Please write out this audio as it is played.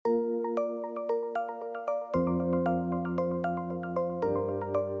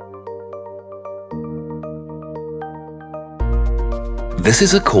This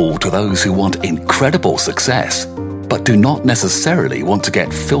is a call to those who want incredible success, but do not necessarily want to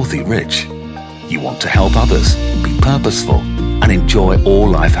get filthy rich. You want to help others, be purposeful, and enjoy all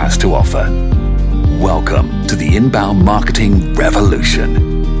life has to offer. Welcome to the Inbound Marketing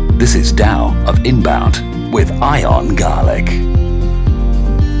Revolution. This is Tao of Inbound with Ion Garlic.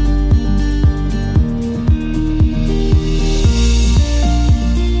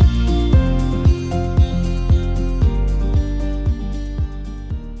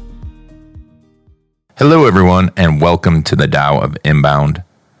 Hello, everyone, and welcome to the Tao of Inbound.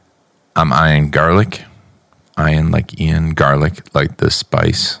 I'm Ion Garlic. Ion like Ian, garlic like the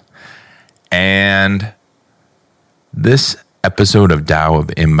spice. And this episode of Tao of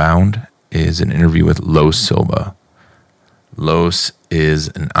Inbound is an interview with Los Silva. Los is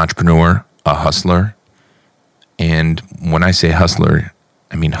an entrepreneur, a hustler. And when I say hustler,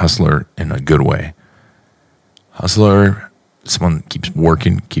 I mean hustler in a good way. Hustler, someone that keeps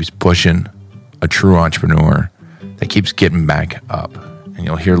working, keeps pushing. A true entrepreneur that keeps getting back up. And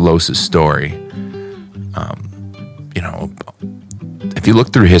you'll hear Los's story. If you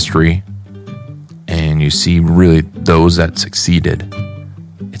look through history and you see really those that succeeded,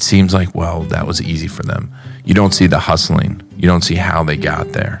 it seems like, well, that was easy for them. You don't see the hustling. You don't see how they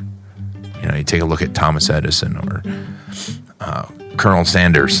got there. You take a look at Thomas Edison or Colonel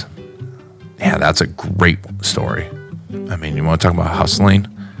Sanders. Yeah, that's a great story. I mean, you want to talk about hustling?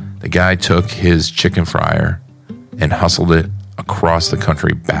 The guy took his chicken fryer and hustled it across the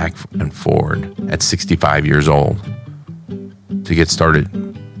country back and forward at 65 years old to get started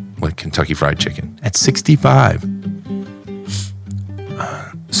with Kentucky Fried Chicken. At 65.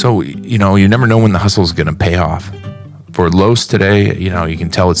 So, you never know when the hustle is going to pay off. For Los today, you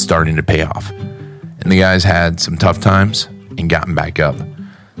can tell it's starting to pay off. And the guy's had some tough times and gotten back up.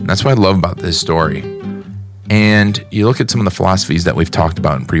 And that's what I love about this story. And you look at some of the philosophies that we've talked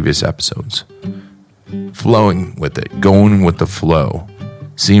about in previous episodes. Flowing with it, going with the flow,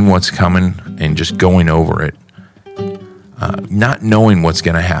 seeing what's coming and just going over it. Not knowing what's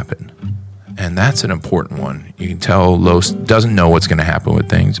going to happen. And that's an important one. You can tell Los doesn't know what's going to happen with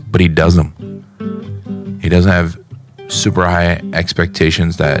things, but he does them. He doesn't have super high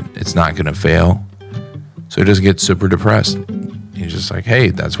expectations that it's not going to fail. So he doesn't get super depressed. He's just like, hey,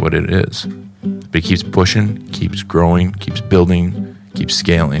 that's what it is. But he keeps pushing, keeps growing, keeps building, keeps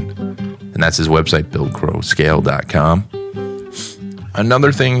scaling. And that's his website, buildgrowscale.com.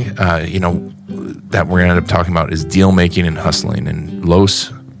 Another thing, that we're going to end up talking about is deal making and hustling. And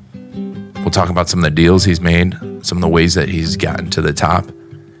Los, we'll talk about some of the deals he's made, some of the ways that he's gotten to the top,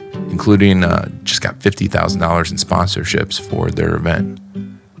 including just got $50,000 in sponsorships for their event.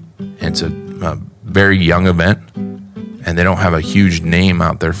 And it's a very young event. And they don't have a huge name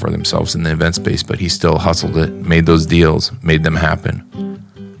out there for themselves in the event space, but he still hustled it, made those deals, made them happen. And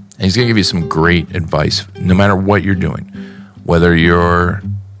he's going to give you some great advice, no matter what you're doing. Whether you're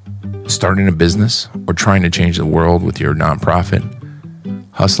starting a business or trying to change the world with your nonprofit,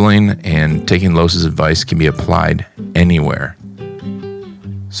 hustling and taking Los's advice can be applied anywhere.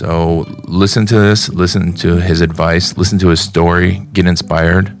 So listen to this, listen to his advice, listen to his story, get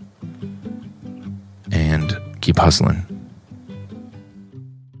inspired, and keep hustling.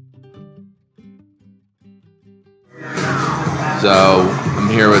 So I'm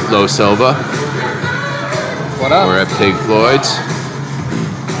here with Los Silva. What up? We're at Pig Floyd's.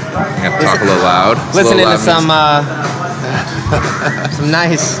 I have to talk a little loud. Listening to some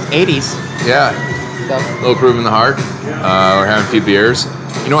nice 80s. Yeah. A little Groove in the Heart. We're having a few beers.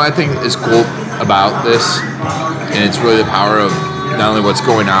 You know what I think is cool about this? And it's really the power of not only what's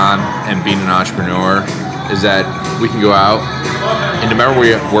going on and being an entrepreneur, is that we can go out and no matter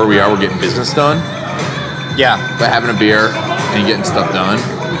where we are, we're getting business done. Yeah. By having a beer and getting stuff done.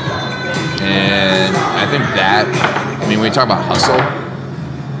 And I think when we talk about hustle,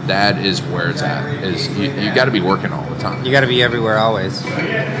 that is where it's at. Is you got to be working all the time. You got to be everywhere always.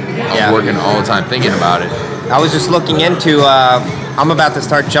 I'm working all the time thinking about it. I was just looking into, I'm about to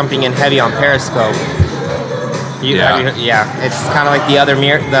start jumping in heavy on Periscope. It's kind of like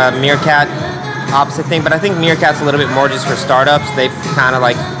the Meerkat opposite thing, but I think Meerkat's a little bit more just for startups. They've kind of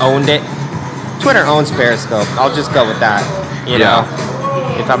like owned it. Twitter owns Periscope. I'll just go with that. You know,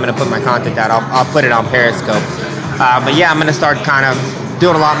 if I'm going to put my content out, I'll put it on Periscope. But yeah, I'm going to start kind of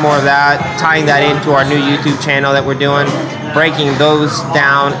doing a lot more of that, tying that into our new YouTube channel that we're doing, breaking those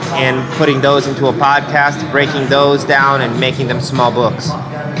down and putting those into a podcast, breaking those down and making them small books.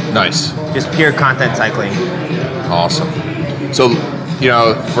 Nice. Just pure content cycling. Awesome. So,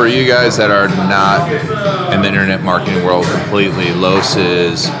 for you guys that are not in the internet marketing world completely, Los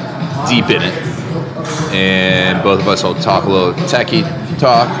is deep in it. and both of us will talk a little techie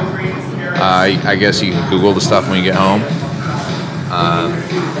talk. I guess you can Google the stuff when you get home.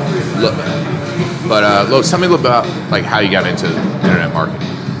 Look, tell me a little about like how you got into internet marketing.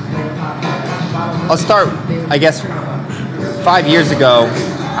 I'll start, I guess, 5 years ago.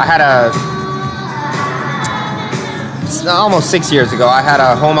 I had almost 6 years ago, I had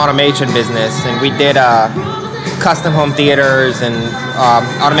a home automation business, and we did custom home theaters and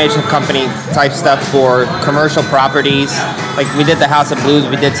automation company type stuff for commercial properties. Like we did the House of Blues,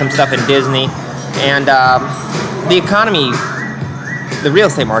 we did some stuff in Disney, and the economy, the real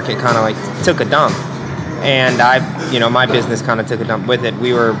estate market kind of like took a dump, and my business kind of took a dump with it.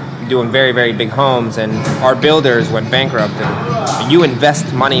 We were doing very, very big homes, and our builders went bankrupt. And you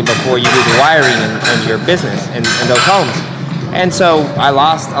invest money before you do the wiring in your business in those homes. And so I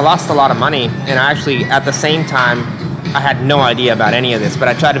lost a lot of money, and I actually, at the same time, I had no idea about any of this, but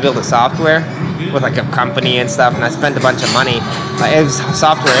I tried to build a software with like a company and stuff, and I spent a bunch of money. It was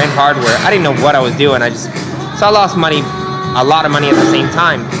software and hardware. I didn't know what I was doing. So I lost money, a lot of money at the same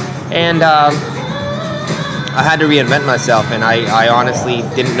time. And I had to reinvent myself, and I honestly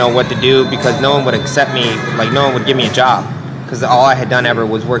didn't know what to do because no one would accept me, like no one would give me a job, because all I had done ever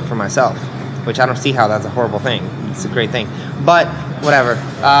was work for myself, which I don't see how that's a horrible thing. It's a great thing, but whatever.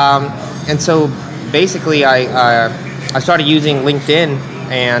 And so basically I started using LinkedIn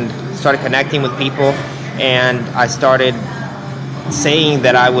and started connecting with people, and I started saying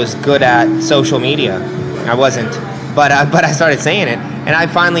that I was good at social media. I wasn't, but I started saying it, and I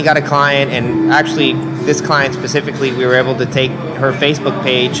finally got a client, and actually this client specifically, we were able to take her Facebook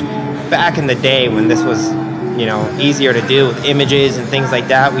page back in the day when this was, easier to do with images and things like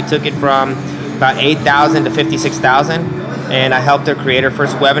that. We took it from about 8,000 to 56,000, and I helped her create her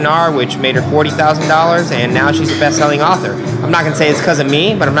first webinar, which made her $40,000, and now she's a best-selling author. I'm not going to say it's because of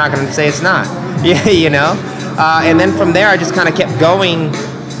me, but I'm not going to say it's not. Yeah, and then from there, I just kind of kept going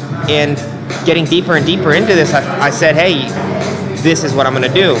and getting deeper and deeper into this. I said, hey, this is what I'm going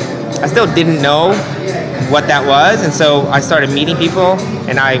to do. I still didn't know what that was, and so I started meeting people,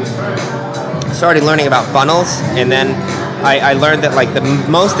 and I started learning about funnels, and then I learned that like the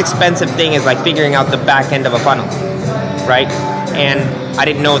most expensive thing is like figuring out the back end of a funnel, right? And I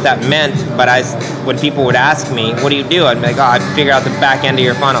didn't know what that meant, but when people would ask me, what do you do? I'd be like, I figure out the back end of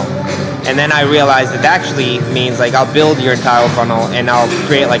your funnel. And then I realized that actually means like I'll build your entire funnel, and I'll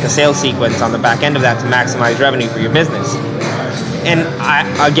create like a sales sequence on the back end of that to maximize revenue for your business. And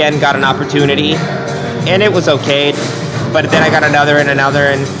I, again, got an opportunity, and it was okay, but then I got another, and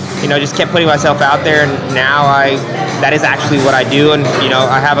just kept putting myself out there, and now that is actually what I do. And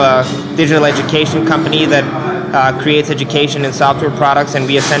I have a digital education company that creates education and software products, and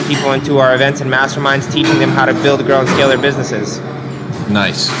we send people into our events and masterminds, teaching them how to build, grow, and scale their businesses.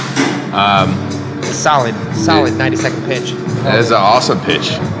 Nice. It's a solid 90-second pitch. That is an awesome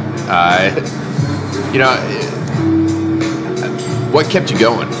pitch. What kept you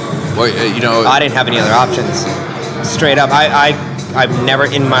going? I didn't have any other options. Straight up, I've never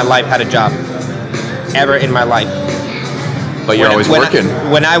in my life had a job. Ever in my life. But you're always working.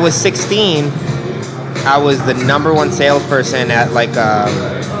 When I was 16, I was the number one salesperson at like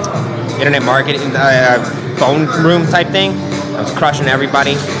internet marketing, phone room type thing. I was crushing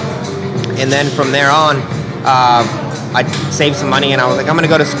everybody. And then from there on, I saved some money, and I was like, I'm going to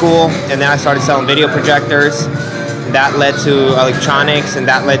go to school. And then I started selling video projectors. That led to electronics, and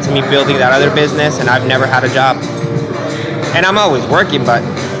that led to me building that other business, and I've never had a job. And I'm always working, but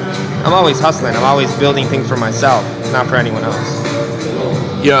I'm always hustling. I'm always building things for myself, not for anyone else.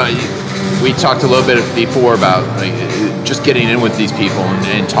 We talked a little bit before about like, just getting in with these people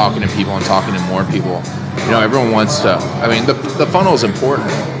and talking to people and talking to more people. Everyone wants to, the funnel is important,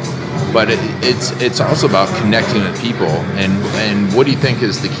 but it's also about connecting with people. And what do you think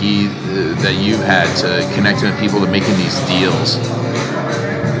is the key that you've had to connecting with people to making these deals?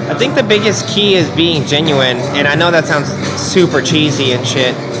 I think the biggest key is being genuine, and I know that sounds super cheesy and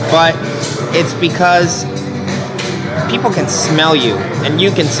shit, but it's because people can smell you, and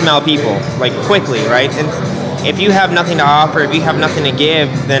you can smell people, like, quickly, right? And if you have nothing to offer, if you have nothing to give,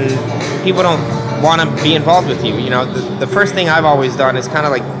 then people don't want to be involved with you. The first thing I've always done is kind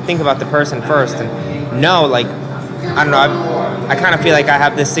of like think about the person first, and know, like, I don't know, I kind of feel like I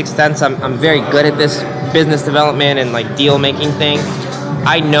have this sixth sense. I'm very good at this business development and like deal making thing.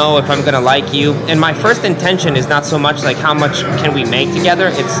 I know if I'm going to like you, and my first intention is not so much like how much can we make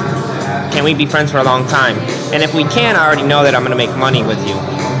together, it's can we be friends for a long time? And if we can, I already know that I'm going to make money with you.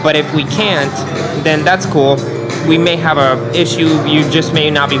 But if we can't, then that's cool. we may have a issue. You just may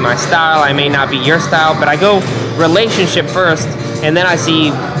not be my style. I may not be your style. But I go relationship first, and then I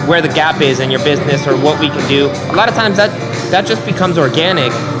see where the gap is in your business or what we can do. A lot of times that just becomes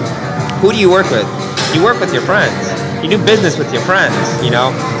organic. Who do you work with? You work with your friends. You do business with your friends. You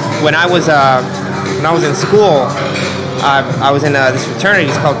know, when I was in school, I was in this fraternity.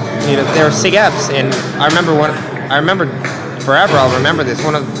 It's called, they were Sig Eps, and I remember forever. I'll remember this.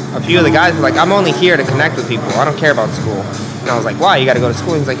 A few of the guys were like, "I'm only here to connect with people. I don't care about school." And I was like, "Why? You got to go to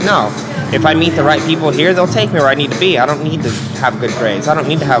school?" He's like, "No. If I meet the right people here, they'll take me where I need to be. I don't need to have good grades. I don't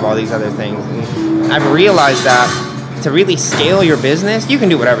need to have all these other things." And I've realized that to really scale your business, you can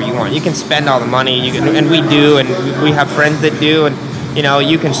do whatever you want. You can spend all the money, and we do, and we have friends that do, and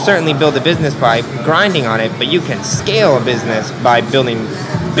you can certainly build a business by grinding on it, but you can scale a business by building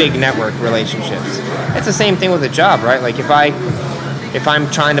big network relationships. It's the same thing with a job, right? Like if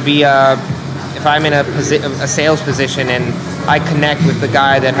I'm trying to be if I'm in a sales position and I connect with the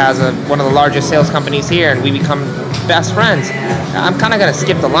guy that has one of the largest sales companies here and we become best friends, I'm kind of going to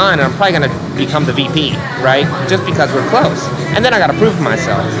skip the line and I'm probably going to become the VP, right? Just because we're close. And then I got to prove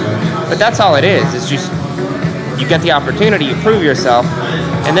myself. But that's all it is. It's just you get the opportunity, you prove yourself,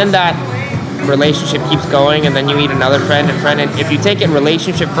 and then that relationship keeps going, and then you meet another friend. And if you take it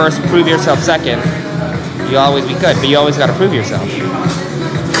relationship first, prove yourself second, you'll always be good. But you always got to prove yourself.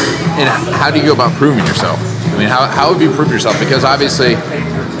 And how do you go about proving yourself? I mean, how have you proved yourself? Because obviously,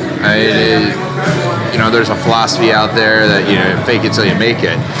 there's a philosophy out there that fake it till you make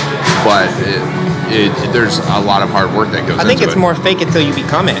it, but there's a lot of hard work that goes into it. I think it's more fake it till you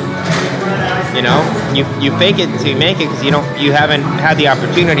become it. You fake it till you make it because you haven't had the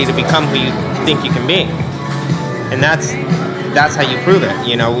opportunity to become who you think you can be, and that's how you prove it.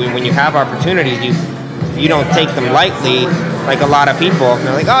 When you have opportunities, you don't take them lightly like a lot of people.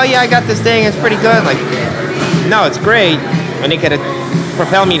 They're like, "Oh yeah, I got this thing, it's pretty good." Like, no, it's great, and it could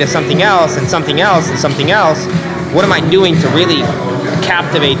propel me to something else and something else and something else. What am I doing to really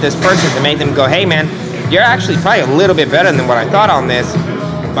captivate this person to make them go, "Hey man, you're actually probably a little bit better than what I thought on this,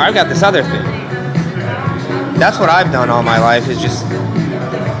 but I've got this other thing." That's what I've done all my life, is just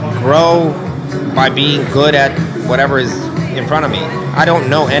grow by being good at whatever is in front of me. I don't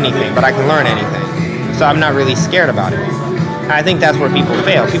know anything, but I can learn anything. So I'm not really scared about it. And I think that's where people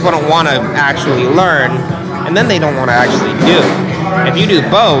fail. People don't want to actually learn, and then they don't want to actually do. If you do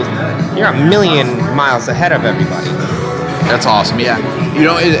both, you're a million miles ahead of everybody. That's awesome. Yeah.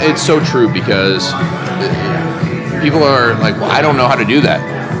 It's so true, because people are like, "Well, I don't know how to do that."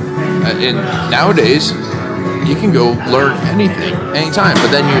 And nowadays, you can go learn anything, anytime,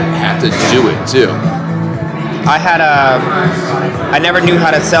 but then you have to do it too. I never knew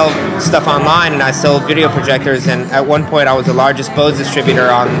how to sell stuff online, and I sold video projectors, and at one point I was the largest Bose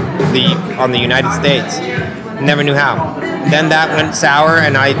distributor on the United States. Never knew how. Then that went sour,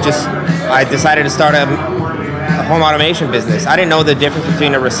 and I decided to start a home automation business. I didn't know the difference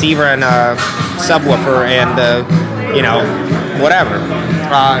between a receiver and a subwoofer and whatever.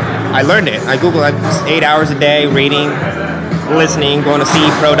 I learned it. I Googled 8 hours a day, reading, listening, going to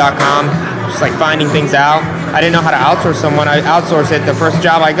CEPro.com, just like finding things out. I didn't know how to outsource someone. I outsourced it the first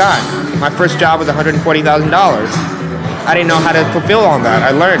job I got. My first job was $140,000. I didn't know how to fulfill all that.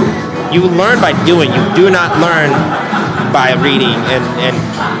 I learned. You learn by doing. You do not learn by reading and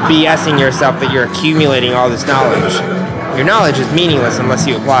BSing yourself that you're accumulating all this knowledge. Your knowledge is meaningless unless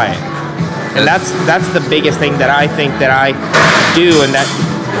you apply it. And that's the biggest thing that I think that I do, and that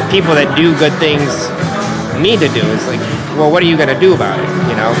people that do good things need to do. Is like, well, what are you going to do about it?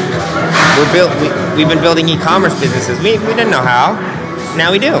 We've been building e-commerce businesses. We didn't know how.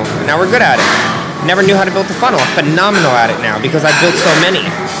 Now we do. Now we're good at it. Never knew how to build a funnel. I'm phenomenal at it now because I built so many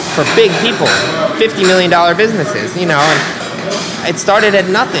for big people, $50 million businesses. And it started at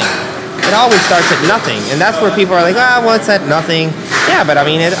nothing. It always starts at nothing, and that's where people are like, well, it's at nothing. Yeah, but I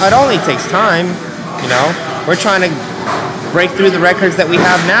mean, it only takes time. We're trying to break through the records that we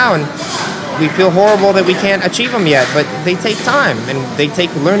have now, and we feel horrible that we can't achieve them yet, but they take time, and they take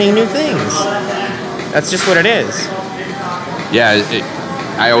learning new things. That's just what it is. Yeah,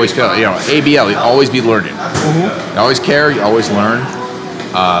 I always feel, ABL, you always be learning. Mm-hmm. You always care, you always learn.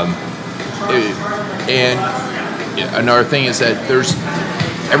 And another thing is that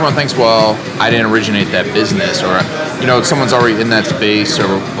everyone thinks, well, I didn't originate that business, or someone's already in that space, or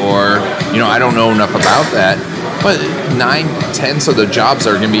I don't know enough about that. But 9/10 of the jobs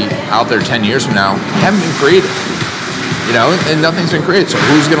that are going to be out there 10 years from now haven't been created, and nothing's been created. So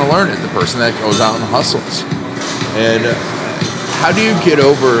who's going to learn it? The person that goes out and hustles. And how do you get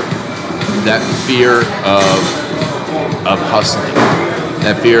over that fear of hustling,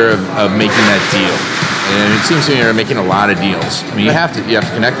 that fear of making that deal? And it seems to me you're making a lot of deals. I mean, you have to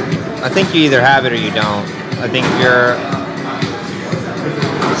connect with people. I think you either have it or you don't. I think if you're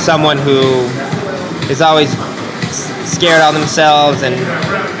someone who is always scared of themselves and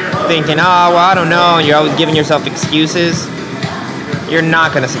thinking, oh, well, I don't know, and you're always giving yourself excuses, you're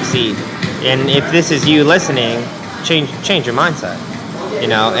not going to succeed. And if this is you listening, change your mindset. You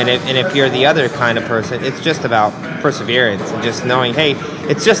know, and if you're the other kind of person, it's just about perseverance and just knowing, hey,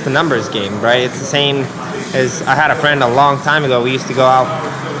 it's just a numbers game, right? It's the same as I had a friend a long time ago. We used to go out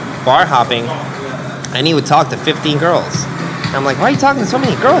bar hopping, and he would talk to 15 girls. And I'm like, why are you talking to so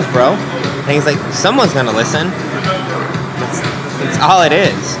many girls, bro? And he's like, someone's gonna listen. It's all it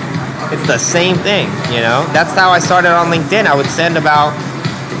is. It's the same thing, you know? That's how I started on LinkedIn.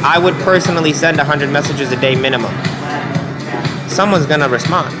 I would personally send 100 messages a day minimum. Someone's gonna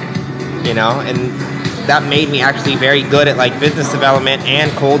respond, you know, and that made me actually very good at like business development and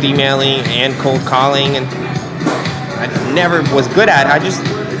cold emailing and cold calling, and I never was good at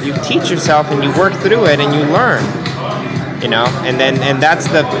it. You teach yourself and you work through it and you learn, you know, and that's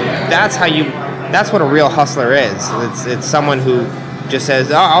what a real hustler is. It's someone who just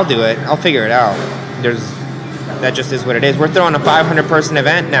says, oh, I'll do it, I'll figure it out. That just is what it is. We're throwing a 500 person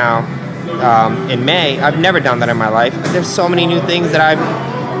event now. In May. I've never done that in my life. There's so many new things that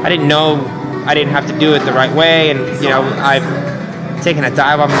I didn't know I didn't have to do it the right way, and you know, I've taken a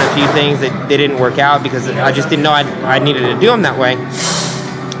dive on a few things that they didn't work out because I just didn't know I needed to do them that way.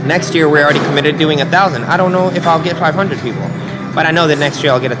 Next year we're already committed to doing 1,000. I don't know if I'll get 500 people, but I know that next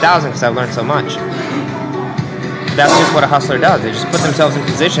year I'll get 1,000 because I've learned so much. That's just what a hustler does. They just put themselves in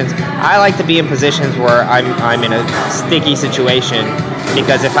positions. I like to be in positions where I'm in a sticky situation,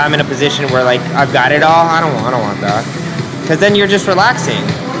 because if I'm in a position where like I've got it all, I don't want that. Because then you're just relaxing,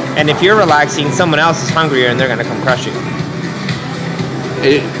 and if you're relaxing, someone else is hungrier and they're gonna come crush you.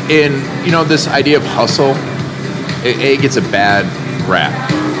 And you know, this idea of hustle, it gets a bad rap.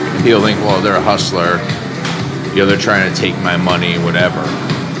 People think, well, they're a hustler, you know, they're trying to take my money, whatever.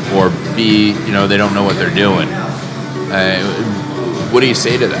 Or B, you know, they don't know what they're doing. What do you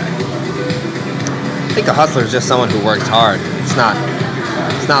say to that? I think a hustler is just someone who works hard. It's not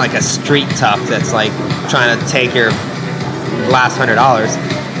like a street tough that's like trying to take your last $100.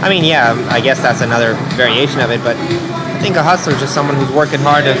 I mean, yeah, I guess that's another variation of it, but I think a hustler is just someone who's working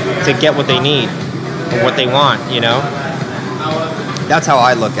hard to get what they need or what they want, you know? That's how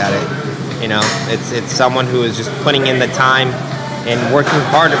I look at it, you know? It's someone who is just putting in the time and working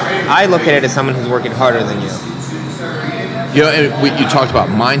harder. I look at it as someone who's working harder than you. You know, and you talked about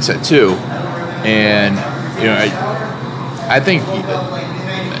mindset too, and you know, I think,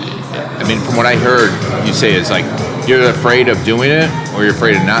 I mean, from what I heard you say, is like you're afraid of doing it or you're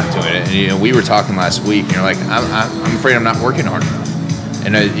afraid of not doing it. And you know, we were talking last week, and you're like, I'm afraid I'm not working hard enough.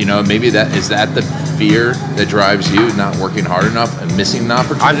 And you know, maybe that is that the fear that drives you, not working hard enough and missing an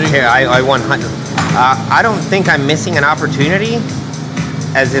opportunity. I don't think I'm missing an opportunity,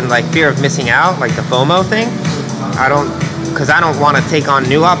 as in like fear of missing out, like the FOMO thing. Because I don't want to take on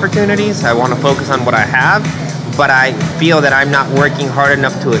new opportunities. I want to focus on what I have, but I feel that I'm not working hard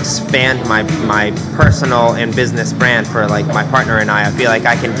enough to expand my personal and business brand for like my partner and I. I feel like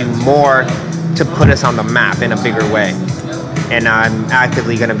I can do more to put us on the map in a bigger way, and I'm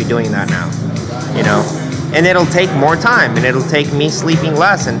actively going to be doing that now, you know. And it'll take more time, and it'll take me sleeping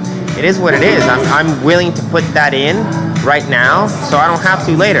less, and it is what it is. I'm willing to put that in right now, so I don't have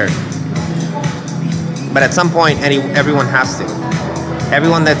to later. But at some point, everyone has to.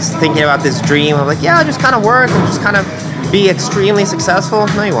 Everyone that's thinking about this dream of like, yeah, I'll just kind of work and just kind of be extremely successful.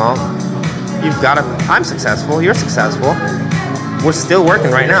 No, you won't. You've got to. I'm successful. You're successful. We're still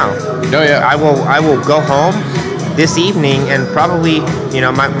working right now. Oh yeah. I will go home this evening and probably, you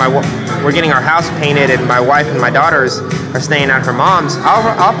know, we're getting our house painted, and my wife and my daughters are staying at her mom's.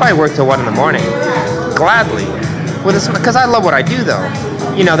 I'll probably work till 1 a.m. gladly, because I love what I do though.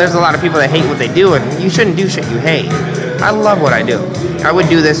 You know, there's a lot of people that hate what they do, and you shouldn't do shit you hate. I love what I do. I would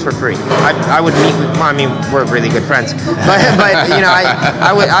do this for free. I would meet with, well, I mean, we're really good friends, but you know,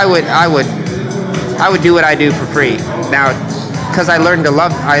 I would do what I do for free now, because I learned to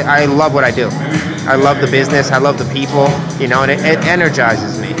love. I love what I do. I love the business. I love the people. You know, and it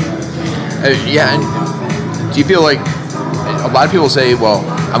energizes me. Yeah, and do you feel like a lot of people say, well,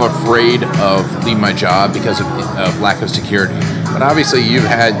 I'm afraid of leaving my job because of lack of security? But obviously you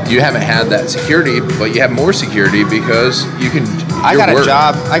haven't had that security, but you have more security because you can. I got a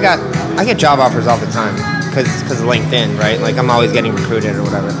job. I get job offers all the time because of LinkedIn, right? Like I'm always getting recruited or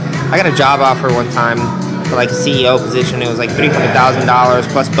whatever. I got a job offer one time for like a CEO position. It was like $300,000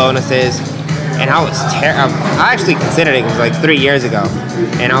 plus bonuses, And I was I actually considered it. It was like 3 years ago,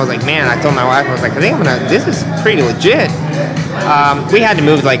 and I was like, man. I told my wife, I was like, I think I'm gonna. This is pretty legit. We had to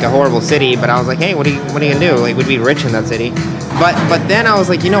move to like a horrible city, but I was like, hey, what are you gonna do? Like, we'd be rich in that city. But then I was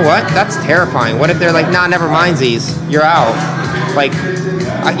like, you know what? That's terrifying. What if they're like, nah, never mind, these. You're out. Like,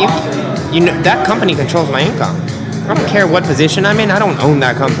 you know, that company controls my income. I don't care what position I'm in. I don't own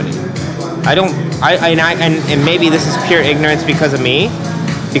that company. I don't. And maybe this is pure ignorance because of me,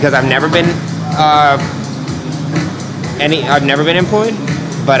 because I've never been I've never been employed.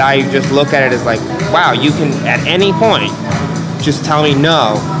 But I just look at it as like, wow, you can at any point just tell me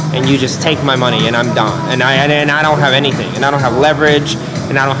no, and you just take my money, and I'm done. And I don't have anything, and I don't have leverage,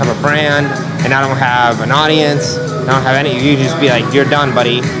 and I don't have a brand, and I don't have an audience. I don't have any. You just be like, you're done,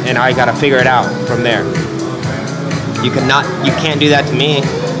 buddy, and I gotta figure it out from there. You can't do that to me.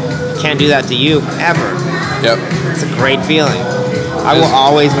 Can't do that to you ever. Yep. It's a great feeling. I will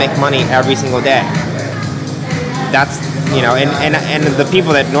always make money every single day. That's, you know, and the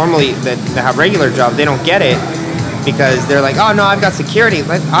people that normally that have regular jobs, they don't get it because they're like, oh no, I've got security.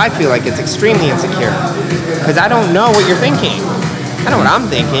 But I feel like it's extremely insecure because I don't know what you're thinking. I know what I'm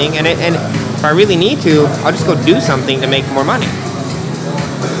thinking, and if I really need to, I'll just go do something to make more money.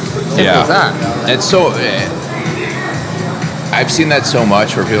 Simple as that. It's so. I've seen that so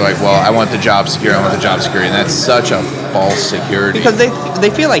much where people are like, well, I want the job security, and that's such a false security. Because they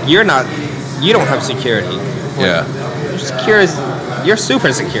feel like you don't have security. Yeah. You're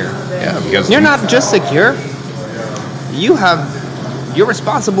super secure. Yeah, because you're not just secure. You're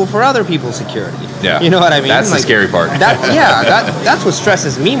responsible for other people's security. Yeah. You know what I mean? That's the scary part. That's what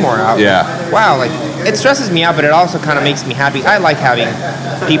stresses me more out. Yeah. Wow, like it stresses me out, but it also kind of makes me happy. I like having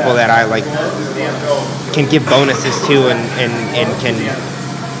people that I like can give bonuses to and can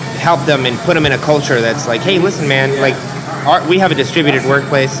help them and put them in a culture that's like, hey, listen, man, like we have a distributed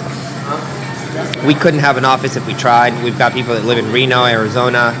workplace. We couldn't have an office if we tried. We've got people that live in Reno,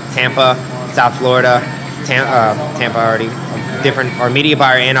 Arizona, Tampa, South Florida, Tampa already. Our media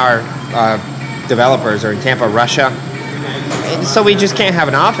buyer and our developers are in Tampa, Russia. And so we just can't have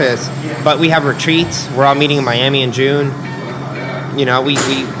an office, but we have retreats. We're all meeting in Miami in June. You know, we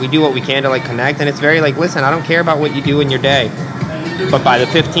do what we can to like connect, and it's very like, listen, I don't care about what you do in your day, but by the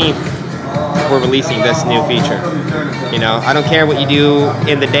 15th, we're releasing this new feature. You know, I don't care what you do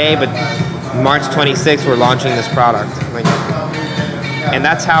in the day, but March 26th, we're launching this product. Like, and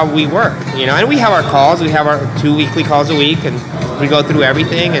that's how we work, you know. And we have our calls. We have our 2 weekly calls a week, and we go through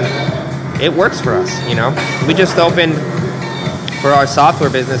everything, and it works for us, you know. We just opened, for our software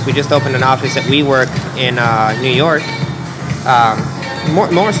business, we just opened an office at WeWork in New York.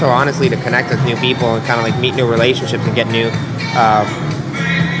 More so, honestly, to connect with new people and kind of like meet new relationships and get new,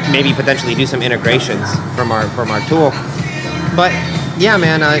 maybe potentially do some integrations from our tool. But yeah,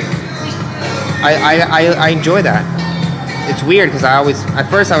 man, I enjoy that. It's weird because at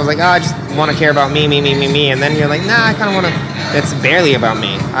first I was like, oh, I just want to care about me, and then you're like, nah, I kind of want to. It's barely about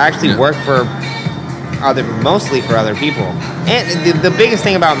me. I actually work mostly for other people. And the biggest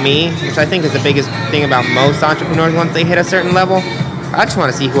thing about me, which I think is the biggest thing about most entrepreneurs once they hit a certain level, I just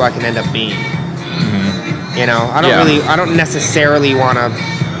want to see who I can end up being. Mm-hmm. You know, I don't necessarily want to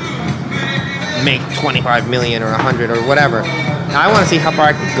make 25 million or 100 or whatever. I want to see how far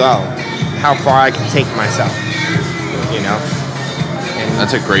I can go, how far I can take myself. You know, and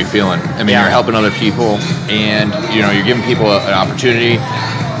that's a great feeling. I mean, you're helping other people, and you know, you're giving people an opportunity,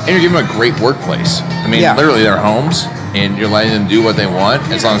 and you're giving them a great workplace. I mean, literally their homes, and you're letting them do what they want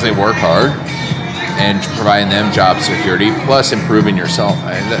as long as they work hard, and providing them job security plus improving yourself.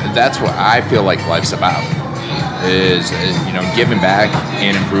 That's what I feel like life's about. Is you know, giving back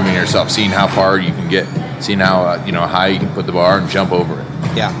and improving yourself, seeing how far you can get, seeing how you know, high you can put the bar and jump over it.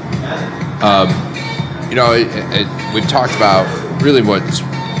 Yeah. You know, we've talked about really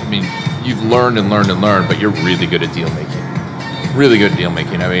you've learned, but you're really good at deal making. Really good at deal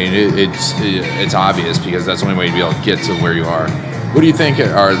making. I mean, it's obvious because that's the only way to be able to get to where you are. What do you think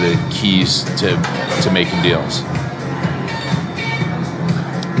are the keys to making deals?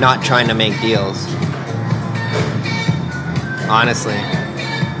 Not trying to make deals. Honestly,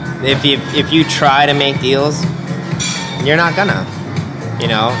 if you try to make deals, you're not gonna. You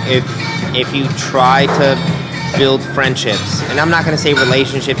know, if you try to build friendships, and I'm not going to say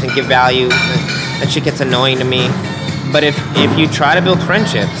relationships and give value, that shit gets annoying to me, but if you try to build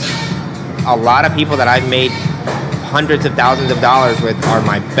friendships, a lot of people that I've made hundreds of thousands of dollars with are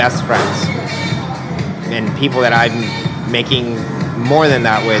my best friends, and people that I'm making more than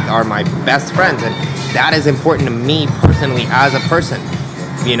that with are my best friends, and that is important to me personally as a person.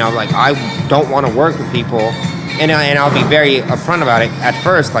 You know, like, I don't want to work with people. and I'll be very upfront about it. At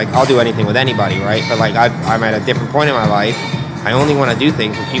first, like, I'll do anything with anybody, right? But like, I'm at a different point in my life. I only want to do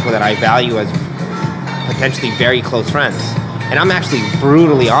things with people that I value as potentially very close friends. And I'm actually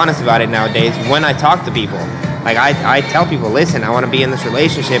brutally honest about it nowadays when I talk to people. Like, I tell people, listen, I want to be in this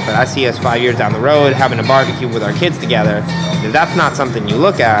relationship, but I see us 5 years down the road having a barbecue with our kids together. If that's not something you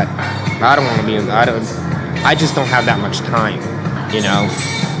look at, I don't want to be in. I just don't have that much time, you know.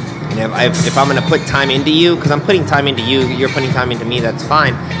 And if I'm going to put time into you, because I'm putting time into you, you're putting time into me, that's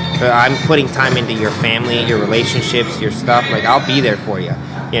fine. But I'm putting time into your family, your relationships, your stuff. Like, I'll be there for you,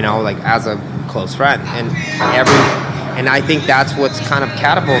 you know, like as a close friend. And I think that's what's kind of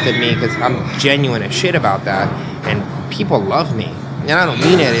catapulted me, because I'm genuine as shit about that. And people love me. And I don't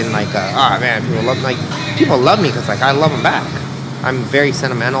mean it in like, oh man, people love me because like I love them back. I'm very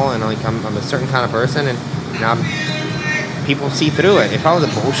sentimental, and like I'm a certain kind of person, and you know, people see through it. If I was a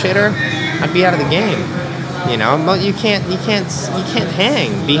bullshitter, I'd be out of the game. You know, but you can't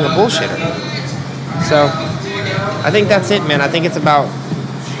hang being a bullshitter. So I think that's it, man. I think it's about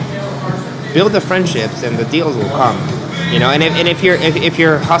build the friendships, and the deals will come. You know, and if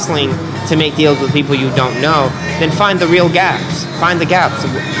you're hustling to make deals with people you don't know, then find the real gaps. Find the gaps.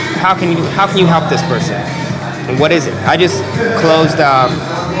 How can you help this person? And what is it? I just closed.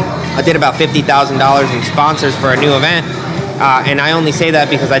 I did about $50,000 in sponsors for a new event, and I only say that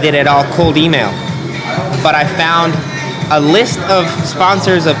because I did it all cold email. But I found a list of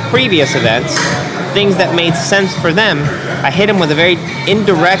sponsors of previous events, things that made sense for them. I hit them with a very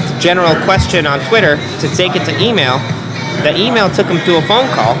indirect, general question on Twitter to take it to email. The email took them to a phone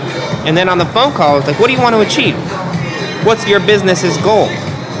call, and then on the phone call, it's like, what do you want to achieve? What's your business's goal?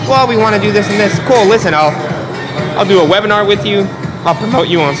 Well, we want to do this and this. Cool, listen, I'll do a webinar with you. I'll promote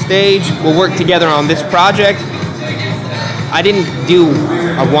you on stage. We'll work together on this project. I didn't do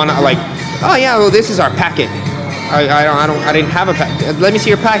a one, like, oh yeah, well, this is our packet. I didn't have a packet. Let me see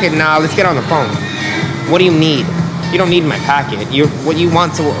your packet now. Let's get on the phone. What do you need? You don't need my packet. Why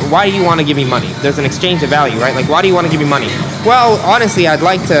do you want to give me money? There's an exchange of value, right? Like, why do you want to give me money? Well, honestly, I'd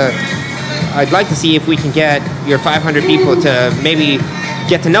like to see if we can get your 500 people to maybe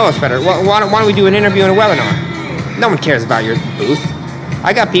get to know us better. Well, why don't we do an interview and a webinar? No one cares about your booth.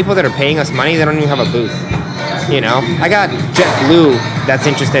 I got people that are paying us money. They don't even have a booth. You know, I got JetBlue that's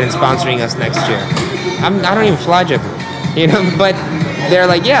interested in sponsoring us next year. I don't even fly JetBlue, you know, but they're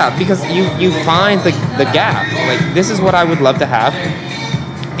like, yeah, because you find the gap. Like, this is what I would love to have,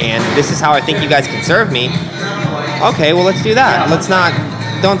 and this is how I think you guys can serve me. Okay, well, let's do that.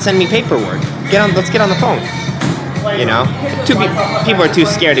 Don't send me paperwork. Let's get on the phone. You know, people are too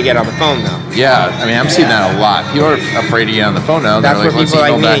scared to get on the phone, though. Yeah, I mean, I'm seeing that a lot. People are afraid to get on the phone now. That's where people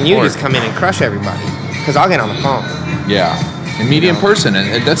like me and you just come in and crush everybody, because I'll get on the phone. Yeah, and meet in person,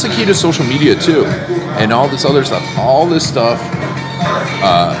 and that's the key to social media too, and all this other stuff. All this stuff,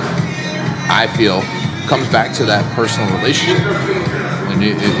 I feel, comes back to that personal relationship, and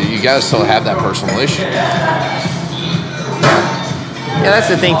you gotta still have that personal relationship. Yeah, that's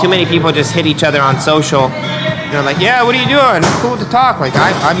the thing. Too many people just hit each other on social. They're like, yeah, what are you doing? It's cool to talk. Like,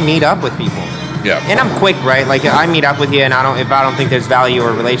 I meet up with people. Yeah. And I'm quick, right? Like, I meet up with you, and if I don't think there's value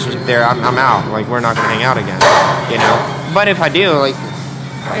or relationship there, I'm out. Like, we're not gonna hang out again. You know. But if I do, like,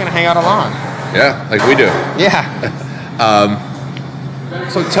 I'm gonna hang out a lot. Yeah, like we do. Yeah.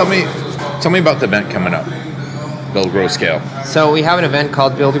 So tell me about the event coming up, Build, Grow, Scale. So we have an event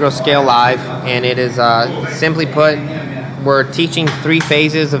called Build, Grow, Scale Live, and it is simply put, we're teaching 3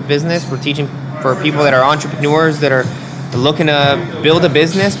 phases of business. We're teaching for people that are entrepreneurs that are looking to build a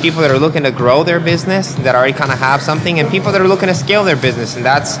business, people that are looking to grow their business, that already kind of have something, and people that are looking to scale their business, and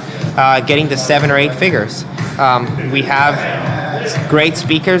that's getting to 7 or 8 figures. We have great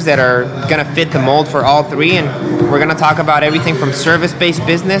speakers that are going to fit the mold for all 3, and we're going to talk about everything from service-based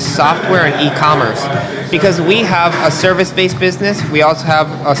business, software, and e-commerce. Because we have a service-based business, we also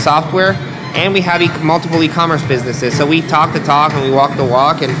have a software, and we have multiple e-commerce businesses. So we talk the talk and we walk the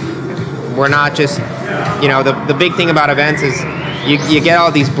walk, and we're not just, you know, the big thing about events is you get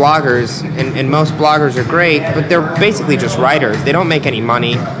all these bloggers, and most bloggers are great, but they're basically just writers. They don't make any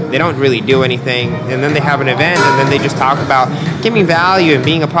money. They don't really do anything. And then they have an event, and then they just talk about giving value and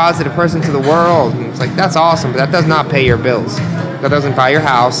being a positive person to the world. And it's like, that's awesome, but that does not pay your bills. That doesn't buy your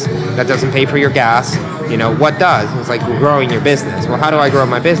house. That doesn't pay for your gas. You know, what does? It's like growing your business. Well, how do I grow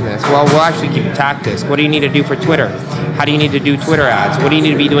my business? Well, we'll actually give you tactics. What do you need to do for Twitter? How do you need to do Twitter ads? What do you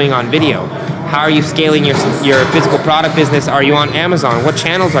need to be doing on video? How are you scaling your physical product business? Are you on Amazon? What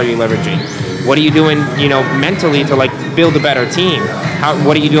channels are you leveraging? What are you doing, you know, mentally to like build a better team?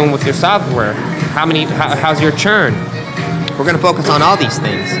 What are you doing with your software? How's your churn? We're going to focus on all these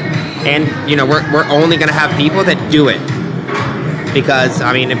things. And, we're only going to have people that do it. Because,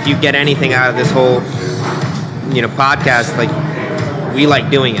 if you get anything out of this whole, podcast, like, we like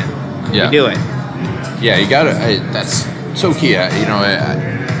doing it. Yeah. We do it. Yeah, you got to, that's so key. I'm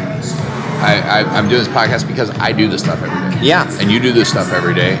doing this podcast because I do this stuff every day. Yeah. And you do this stuff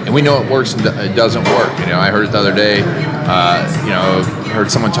every day. And we know it works and it doesn't work. I heard it the other day, heard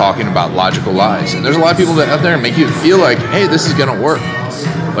someone talking about logical lies. And there's a lot of people that out there make you feel like, hey, this is going to work.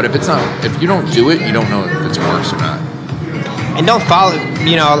 But if you don't do it, you don't know if it works or not. And don't follow,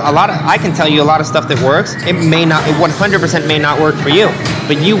 I can tell you a lot of stuff that works. It 100% may not work for you,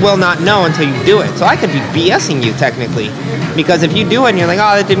 but you will not know until you do it. So I could be BSing you technically, because if you do it and you're like,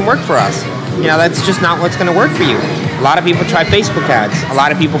 oh, that didn't work for us, that's just not what's going to work for you. A lot of people try Facebook ads. A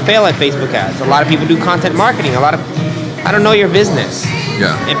lot of people fail at Facebook ads. A lot of people do content marketing. I don't know your business.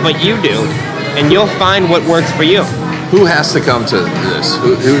 Yeah. But you do, and you'll find what works for you. Who has to come to this?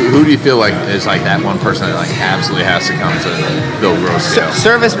 Who do you feel like is like that one person that like absolutely has to come to build growth scale?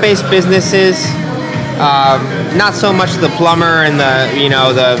 Service-based businesses, not so much the plumber and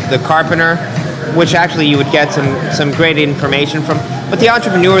the carpenter, which actually you would get some great information from. But the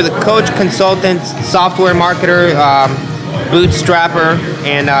entrepreneur, the coach, consultant, software marketer, bootstrapper,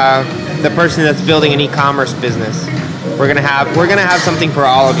 and the person that's building an e-commerce business. We're gonna have something for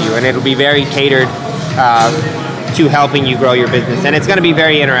all of you, and it'll be very catered to helping you grow your business, and it's going to be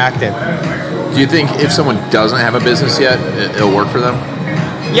very interactive. Do you think if someone doesn't have a business yet, it'll work for them?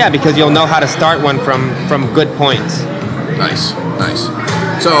 Yeah, because you'll know how to start one from good points. Nice.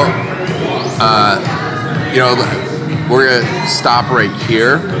 So, we're going to stop right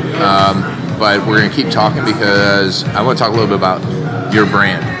here, but we're going to keep talking because I want to talk a little bit about your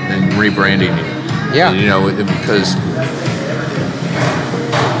brand and rebranding you. Yeah. Because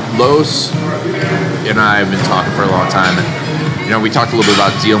Los and I have been talking for a long time, and we talked a little bit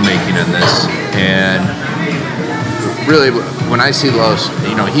about deal making in this, and really when I see Los,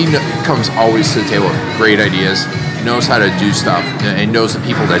 he comes always to the table with great ideas, knows how to do stuff, and knows the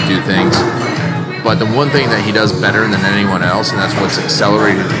people that do things. But the one thing that he does better than anyone else, and that's what's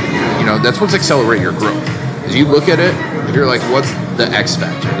accelerated your growth, is you look at it, if you're like, what's the X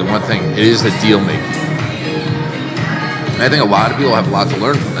factor, the one thing, it is the deal making. I think a lot of people have a lot to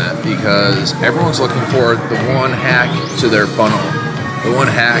learn from that, because everyone's looking for the one hack to their funnel, the one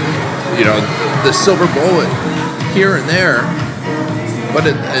hack, the silver bullet here and there. But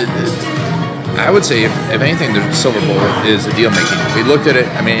I would say, if anything, the silver bullet is the deal making. We looked at it.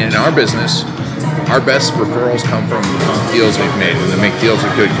 In our business, our best referrals come from deals we've made, and they make deals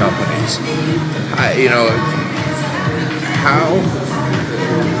with good companies. And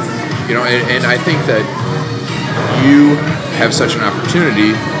I think that you have such an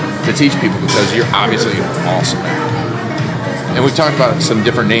opportunity to teach people because you're obviously awesome at it. And we've talked about some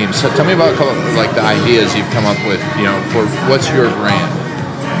different names. So tell me about like the ideas you've come up with, for what's your brand?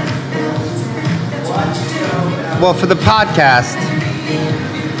 Well, for the podcast,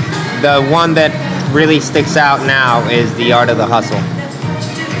 the one that really sticks out now is The Art of the Hustle.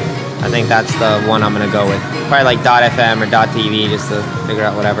 I think that's the one I'm going to go with. Probably like .fm or .tv just to figure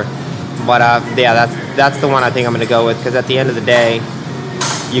out whatever. But that's the one I think I'm going to go with, because at the end of the day,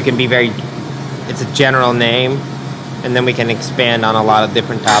 you can be it's a general name, and then we can expand on a lot of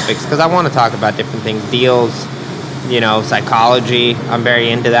different topics, because I want to talk about different things, deals, psychology, I'm very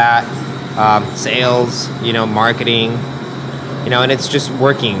into that, sales, marketing, and it's just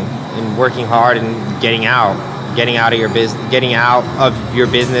working hard and getting out of your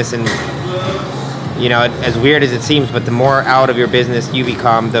business, and as weird as it seems, but the more out of your business you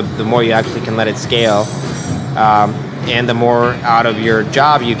become, the more you actually can let it scale. And the more out of your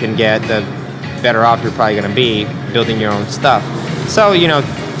job you can get, the better off you're probably going to be building your own stuff. So,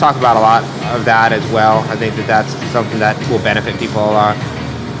 talk about a lot of that as well. I think that's something that will benefit people a lot.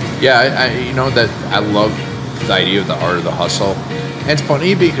 Yeah, I love the idea of the art of the hustle. And it's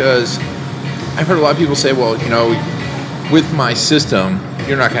funny because I've heard a lot of people say, well, with my system,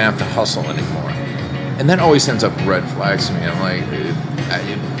 you're not going to have to hustle anymore. And that always sends up red flags to me. I'm like,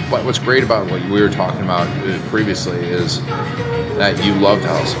 but what's great about what we were talking about previously is that you love to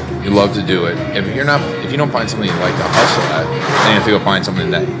hustle. You love to do it. If you don't find something you like to hustle at, then you have to go find something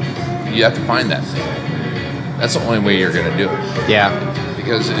that you have to find that thing. That's the only way you're going to do it. Yeah.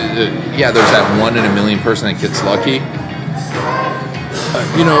 Because there's that 1 in a million person that gets lucky.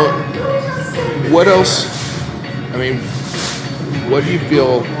 What else? What do you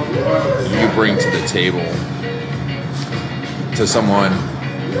feel you bring to the table to someone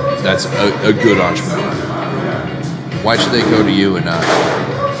that's a good entrepreneur? Why should they go to you and not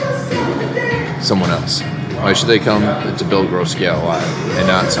someone else? Why should they come to Build, Grow, Scale Live and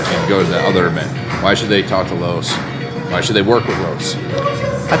not go to the other event? Why should they talk to Los? Why should they work with Los?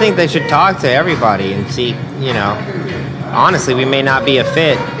 I think they should talk to everybody and see, honestly, we may not be a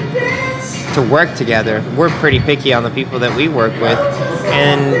fit to work together. We're pretty picky on the people that we work with.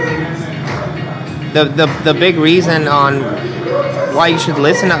 And the big reason on why you should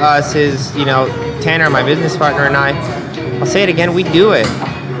listen to us is, Tanner, my business partner, and I'll say it again, we do it.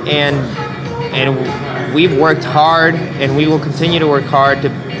 And we've worked hard, and we will continue to work hard to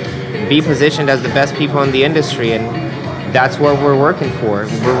be positioned as the best people in the industry, and that's what we're working for.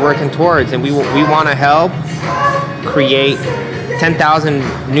 We're working towards, and we want to help create 10,000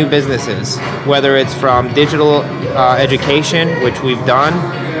 new businesses, whether it's from digital education, which we've done,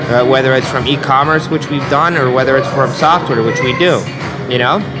 whether it's from e-commerce, which we've done, or whether it's from software, which we do,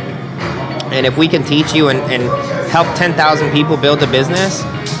 And if we can teach you and help 10,000 people build a business,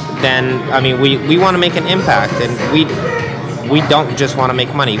 then, we want to make an impact, and we don't just want to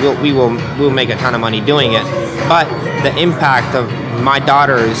make money. We'll make a ton of money doing it, but the impact of my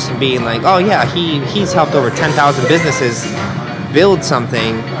daughters being like, oh yeah, he's helped over 10,000 businesses build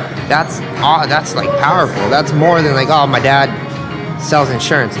something, that's like powerful. That's more than like, oh, my dad sells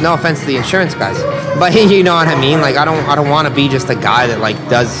insurance. No offense to the insurance guys, but you know what I mean? Like, I don't want to be just a guy that like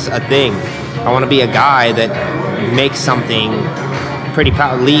does a thing. I want to be a guy that makes something pretty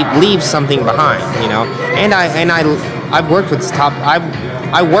powerful, leaves something behind, And I've worked with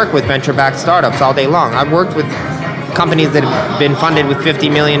I work with venture-backed startups all day long. I've worked with companies that have been funded with $50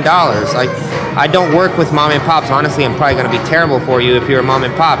 million. I don't work with mom and pops. Honestly, I'm probably going to be terrible for you if you're a mom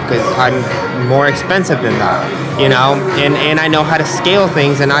and pop, because I'm more expensive than that, and I know how to scale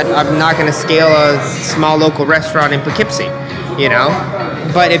things, and I'm not going to scale a small local restaurant in Poughkeepsie,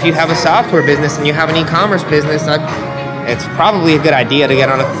 But if you have a software business and you have an e-commerce business, it's probably a good idea to get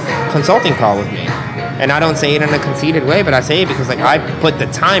on a consulting call with me. And I don't say it in a conceited way, but I say it because like I put the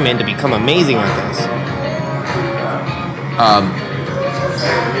time in to become amazing at this.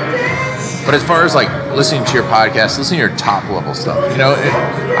 But as far as like listening to your podcast, listening to your top level stuff,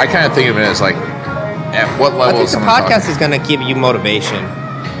 I kind of think of it as like, at what level is someone talking? I think the podcast is going to give you motivation.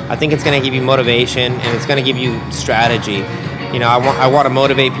 I think it's going to give you motivation, and it's going to give you strategy. I want to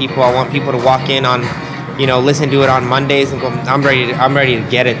motivate people. I want people to walk in on, listen to it on Mondays and go, I'm ready to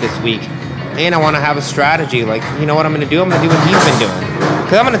get it this week. And I want to have a strategy. Like, you know what I'm going to do? I'm going to do what he's been doing.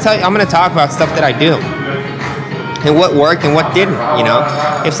 Because I'm going to talk about stuff that I do. And what worked and what didn't,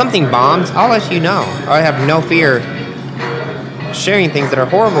 If something bombs, I'll let you know. I have no fear sharing things that are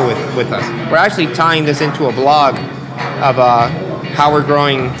horrible with us. We're actually tying this into a blog of how we're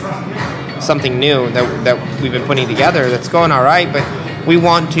growing something new that we've been putting together that's going all right, but we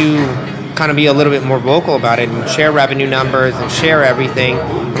want to kind of be a little bit more vocal about it and share revenue numbers and share everything.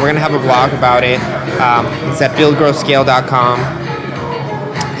 And we're going to have a blog about it. It's at buildgrowscale.com,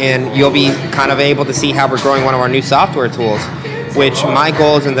 and you'll be kind of able to see how we're growing one of our new software tools, which my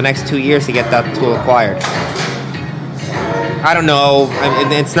goal is in the next 2 years to get that tool acquired. I don't know,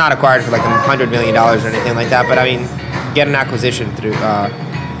 it's not acquired for like $100 million or anything like that, but get an acquisition through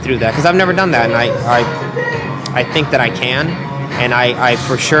that, because I've never done that, and I think that I can, and I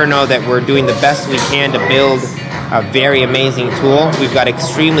for sure know that we're doing the best we can to build a very amazing tool. We've got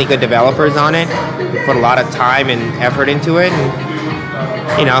extremely good developers on it. We put a lot of time and effort into it,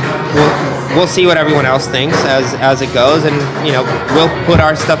 and we'll see what everyone else thinks as it goes, and we'll put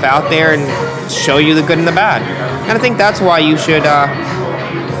our stuff out there and show you the good and the bad. And I think that's why you should.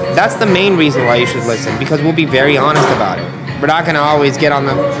 That's the main reason why you should listen, because we'll be very honest about it. We're not going to always get on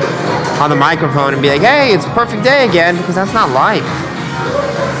the microphone and be like, "Hey, it's a perfect day again," because that's not life.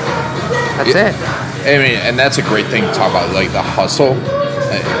 That's it. And that's a great thing to talk about, like the hustle.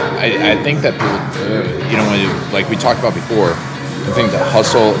 I think that people, when like we talked about before, I think the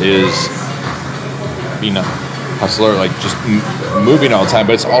hustle is being a hustler, like just moving all the time,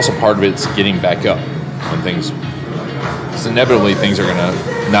 but it's also part of it's getting back up when things. Because inevitably things are going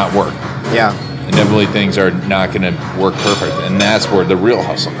to not work. Yeah. Inevitably things are not going to work perfect, and that's where the real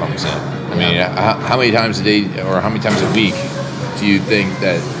hustle comes in. How many times a day or how many times a week do you think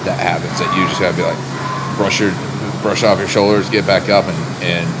that happens? That you just got to be like brush off your shoulders, get back up,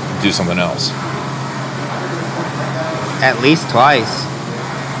 and do something else. At least twice.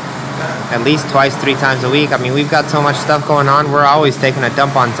 3 times a week. We've got so much stuff going on. We're always taking a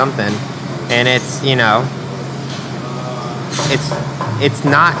dump on something, and it's it's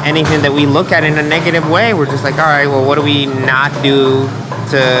not anything that we look at in a negative way. We're just like, all right, well, what do we not do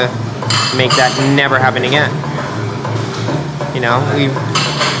to make that never happen again?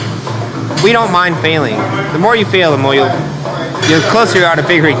 We don't mind failing. The more you fail, the more you're closer you are to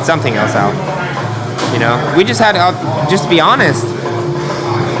figuring something else out. You know, we just had, just to be honest,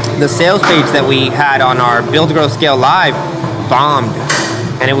 the sales page that we had on our Build, Grow, Scale Live bombed,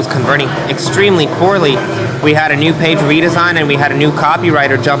 and it was converting extremely poorly. We had a new page redesign, and we had a new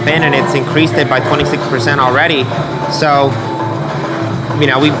copywriter jump in, and it's increased it by 26% already. So, you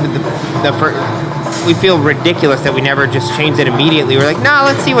know, we feel ridiculous that we never just changed it immediately. We're like, no,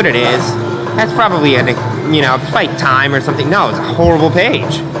 let's see what it is. That's probably it's like time or something. No, it's a horrible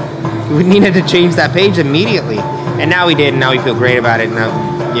page. We needed to change that page immediately, and now we did, and now we feel great about it. And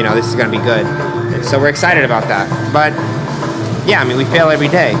now, you know, this is going to be good. And so we're excited about that. But yeah, I mean, we fail every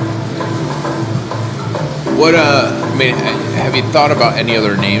day. What I mean, have you thought about any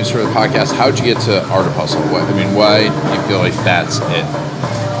other names for the podcast? How'd you get to Art of Hustle? Why do you feel like that's it?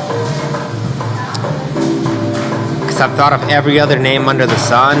 Because I've thought of every other name under the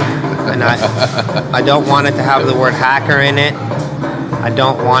sun, and I don't want it to have the word hacker in it. I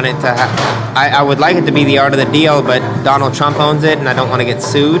don't want it to have... I would like it to be the Art of the Deal, but Donald Trump owns it, and I don't want to get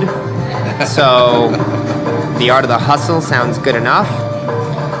sued. So the Art of the Hustle sounds good enough.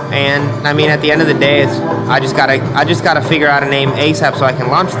 And I mean, at the end of the day, I just gotta figure out a name ASAP so I can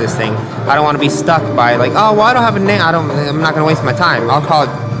launch this thing. I don't want to be stuck by like, oh, well, I don't have a name. I'm not gonna waste my time. I'll call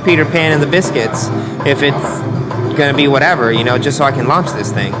it Peter Pan and the Biscuits if it's gonna be whatever, you know, just so I can launch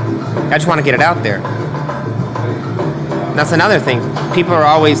this thing. I just want to get it out there. That's another thing. People are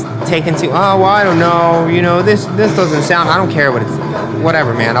always taken to, oh, well, I don't know, you know, this doesn't sound, I don't care what it's,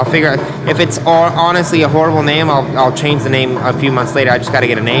 whatever, man. I'll figure out, if it's honestly a horrible name, I'll change the name a few months later. I just got to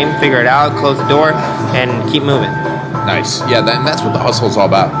get a name, figure it out, close the door, and keep moving. Nice. Yeah, that's what the hustle is all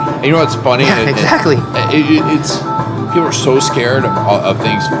about. And you know what's funny? Yeah, exactly. It's people are so scared of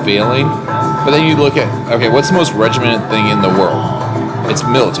things failing, but then you look at, okay, what's the most regimented thing in the world? It's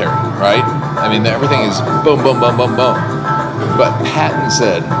military, right? I mean, everything is boom, boom, boom, boom, boom. But Patton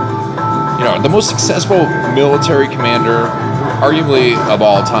said, you know, the most successful military commander, arguably of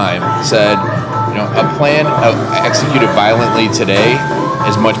all time, said, you know, a plan executed violently today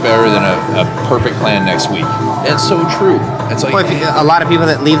is much better than a perfect plan next week. And it's so true. It's like, well, a lot of people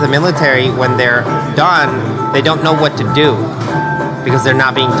that leave the military, when they're done, they don't know what to do because they're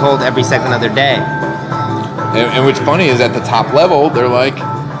not being told every second of their day. And what's funny is at the top level, they're like,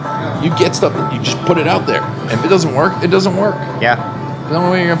 you get stuff, you just put it out there. And if it doesn't work, it doesn't work. Yeah. The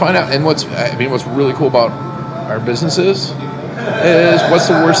only way you're gonna find out. And what's really cool about our businesses is what's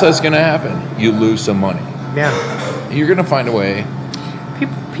the worst that's gonna happen? You lose some money. Yeah. You're gonna find a way.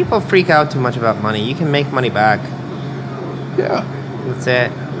 People freak out too much about money. You can make money back. Yeah. That's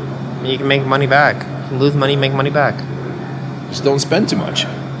it. You can make money back. You lose money, make money back. Just don't spend too much.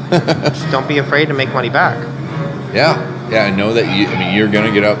 Just don't be afraid to make money back. Yeah. Yeah, I know that you're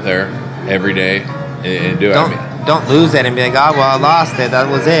gonna get up there every day and do it. Don't lose it and be like, oh, well, I lost it. That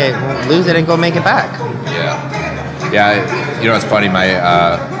was it. Lose it and go make it back. Yeah. Yeah, you know, it's funny.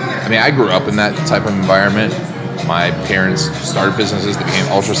 I grew up in that type of environment. My parents started businesses that became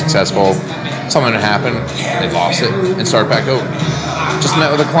ultra successful. Something happened, they lost it, and started back over. Just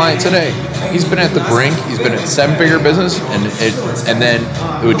met with a client today. He's been at the brink. He's been at 7-figure business, and then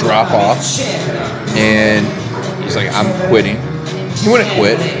it would drop off, and he's like, I'm quitting. He wouldn't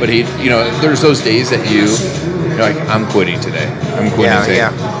quit, but there's those days that you're like, I'm quitting today. I'm quitting today.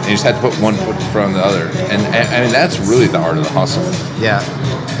 Yeah. And you just have to put one foot in front of the other. And I mean, that's really the art of the hustle. Yeah.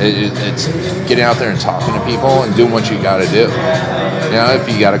 It's getting out there and talking to people and doing what you got to do. You know, if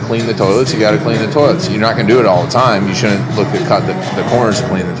you got to clean the toilets, you got to clean the toilets. You're not going to do it all the time. You shouldn't look to cut the corners to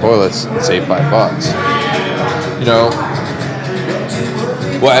clean the toilets and save $5. You know,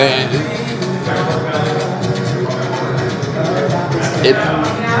 well, if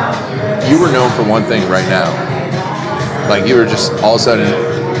you were known for one thing right now, like you were just all of a sudden,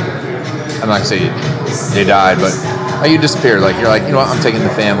 I'm not going to say you died, but like you disappeared. Like you're like, you know what, I'm taking the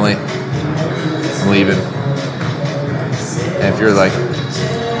family, I'm leaving. And if you're like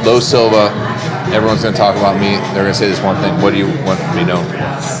Lo Silva, everyone's going to talk about me, they're going to say this one thing, what do you want to be known for?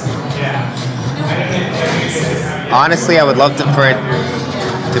 Honestly, I would love for it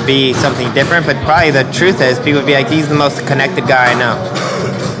to be something different, but probably the truth is people would be like, he's the most connected guy I know.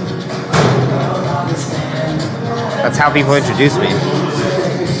 That's how people introduce me.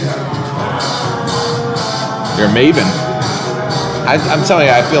 You're a maven. I'm telling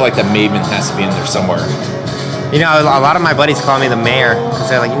you, I feel like the maven has to be in there somewhere. You know, a lot of my buddies call me the mayor because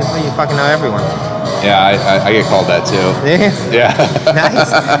they're like, you fucking know everyone. Yeah, I get called that too. Yeah.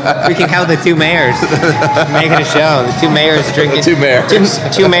 Nice. We can have the two mayors making a show. The two mayors drinking. Two mayors.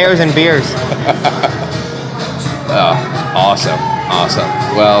 Two mayors and beers. Oh, awesome.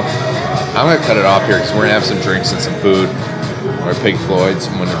 Well, I'm going to cut it off here because we're going to have some drinks and some food. We're at Pig Floyd's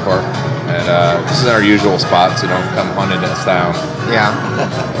in Winter Park. And this is our usual spot, so don't come hunting us down. Yeah.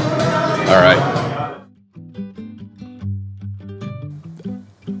 All right.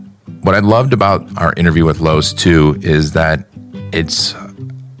 What I loved about our interview with Los, too, is that it's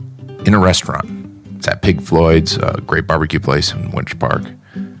in a restaurant. It's at Pig Floyd's, a great barbecue place in Winter Park.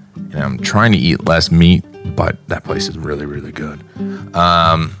 And I'm trying to eat less meat, but that place is really, really good.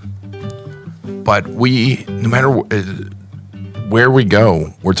 But no matter where we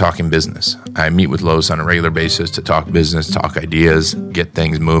go, we're talking business. I meet with Los on a regular basis to talk business, talk ideas, get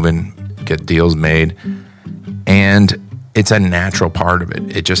things moving, get deals made. And it's a natural part of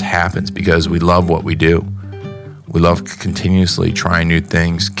it. It just happens because we love what we do. We love continuously trying new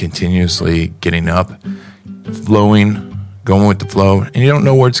things, continuously getting up, flowing, going with the flow, and you don't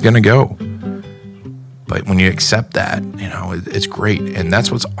know where it's going to go. But when you accept that, it's great. And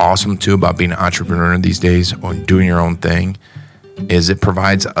that's what's awesome, too, about being an entrepreneur these days or doing your own thing, is it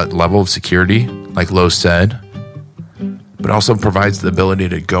provides a level of security, like Lo said, but also provides the ability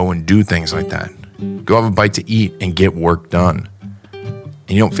to go and do things like that. Go have a bite to eat and get work done. And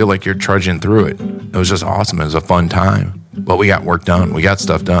you don't feel like you're trudging through it. It was just awesome. It was a fun time. But we got work done. We got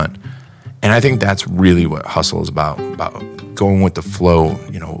stuff done. And I think that's really what hustle is about going with the flow,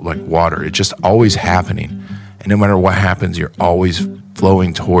 like water. It's just always happening. And no matter what happens, you're always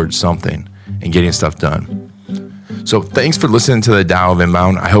flowing towards something and getting stuff done. So thanks for listening to the Tao of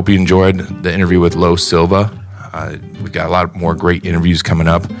Inbound. I hope you enjoyed the interview with Lo Silva. We've got a lot more great interviews coming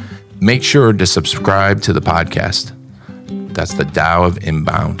up. Make sure to subscribe to the podcast. That's the Tao of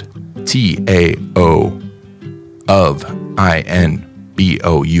Inbound. TAO of INBOUND.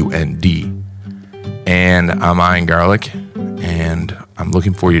 And I'm Ian Garlic, and I'm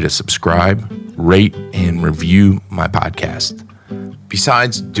looking for you to subscribe, rate, and review my podcast.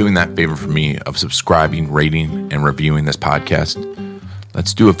 Besides doing that favor for me of subscribing, rating, and reviewing this podcast,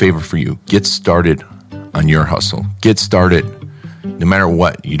 let's do a favor for you. Get started on your hustle. Get started no matter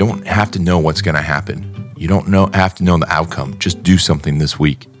what. You don't have to know what's going to happen. You don't have to know the outcome. Just do something this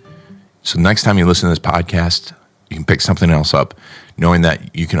week. So next time you listen to this podcast, you can pick something else up, knowing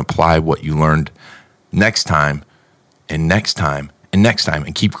that you can apply what you learned next time and next time and next time,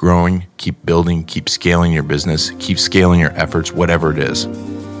 and keep growing, keep building, keep scaling your business, keep scaling your efforts, whatever it is.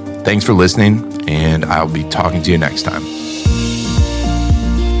 Thanks for listening, and I'll be talking to you next time.